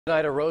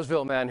Tonight, a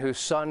Roseville man whose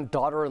son,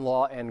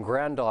 daughter-in-law, and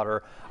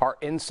granddaughter are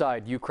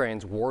inside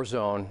Ukraine's war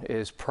zone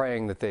is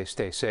praying that they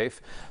stay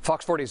safe.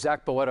 Fox 40's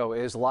Zach Boetto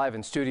is live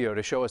in studio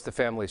to show us the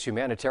family's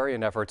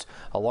humanitarian efforts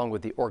along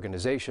with the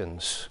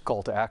organization's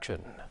call to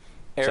action.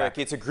 Eric, Zach.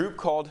 It's a group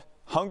called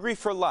Hungry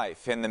for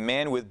Life, and the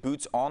man with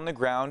boots on the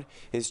ground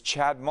is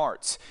Chad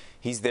Martz.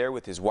 He's there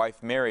with his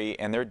wife Mary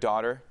and their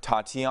daughter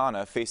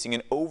Tatiana, facing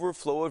an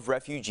overflow of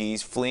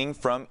refugees fleeing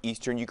from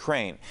eastern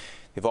Ukraine.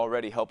 They've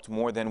already helped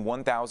more than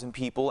 1,000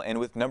 people, and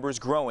with numbers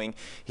growing,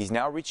 he's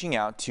now reaching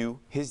out to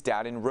his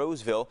dad in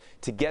Roseville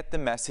to get the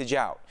message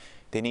out.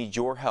 They need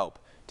your help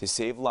to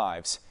save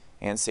lives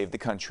and save the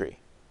country.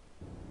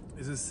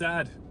 This is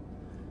sad.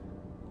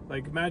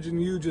 Like, imagine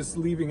you just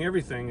leaving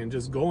everything and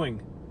just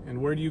going. And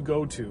where do you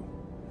go to?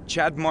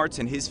 Chad Martz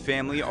and his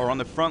family are on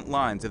the front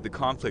lines of the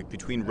conflict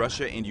between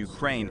Russia and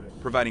Ukraine,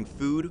 providing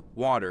food,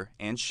 water,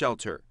 and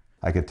shelter.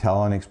 I could tell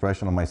on the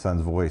expression of my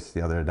son's voice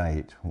the other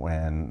night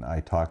when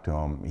I talked to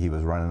him. He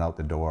was running out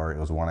the door. It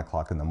was 1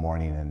 o'clock in the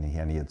morning and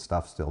he had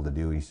stuff still to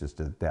do. He's just,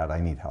 Dad, I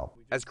need help.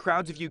 As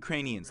crowds of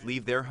Ukrainians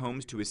leave their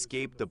homes to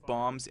escape the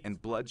bombs and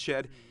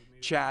bloodshed,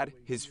 Chad,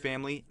 his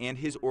family, and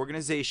his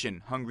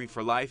organization, Hungry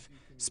for Life,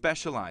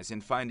 specialize in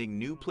finding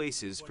new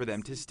places for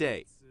them to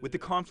stay. With the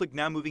conflict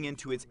now moving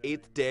into its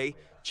 8th day,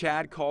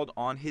 Chad called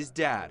on his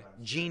dad,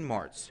 Gene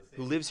Martz,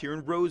 who lives here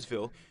in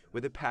Roseville,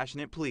 with a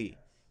passionate plea: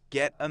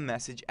 get a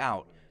message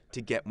out to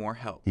get more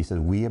help. He said,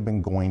 we have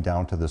been going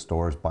down to the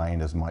stores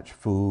buying as much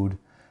food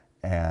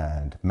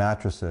and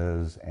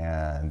mattresses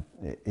and,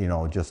 you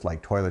know, just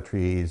like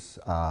toiletries,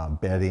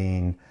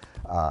 bedding,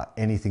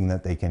 anything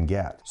that they can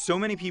get. So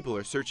many people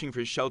are searching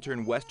for shelter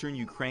in western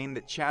Ukraine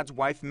that Chad's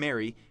wife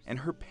Mary and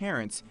her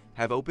parents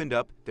have opened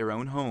up their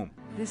own home.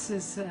 This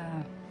is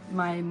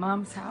my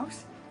mom's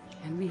house,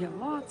 and we have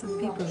lots of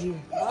people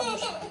here.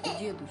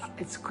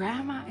 It's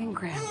grandma and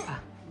grandpa.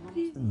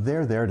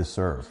 They're there to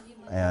serve,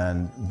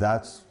 and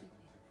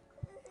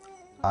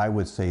I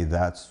would say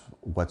that's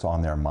what's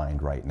on their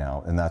mind right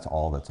now, and that's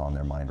all that's on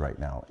their mind right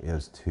now,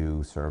 is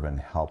to serve and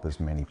help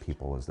as many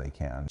people as they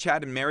can.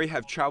 Chad and Mary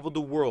have traveled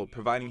the world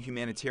providing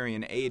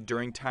humanitarian aid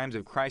during times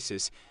of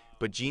crisis,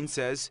 but Gene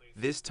says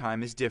this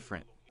time is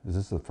different. This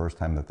is the first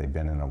time that they've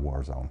been in a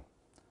war zone,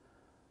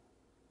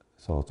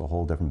 so it's a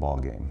whole different ball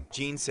game.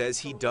 Gene says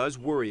he does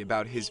worry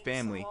about his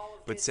family,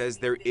 but says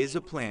there is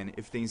a plan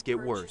if things get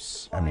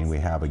worse. I mean, we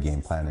have a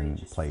game plan in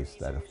place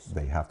that if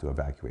they have to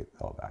evacuate,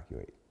 they'll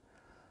evacuate.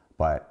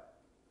 But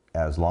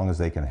as long as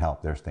they can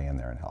help, they're staying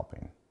there and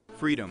helping.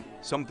 Freedom,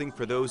 something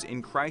for those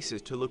in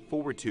crisis to look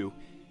forward to,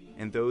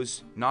 and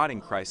those not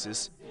in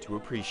crisis to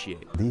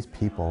appreciate. These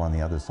people on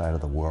the other side of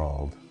the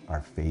world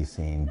are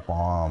facing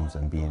bombs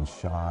and being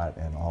shot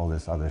and all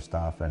this other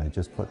stuff, and it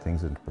just put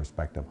things into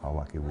perspective how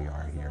lucky we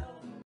are here.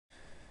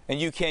 And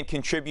you can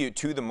contribute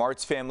to the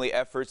Martz family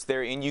efforts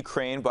there in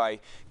Ukraine by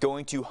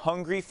going to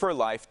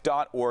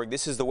hungryforlife.org.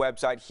 This is the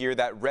website here.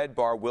 That red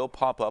bar will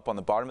pop up on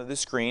the bottom of the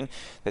screen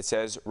that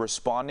says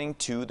responding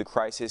to the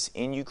crisis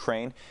in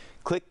Ukraine.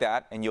 Click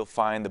that and you'll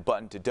find the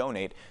button to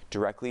donate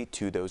directly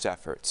to those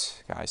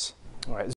efforts. Guys. All right.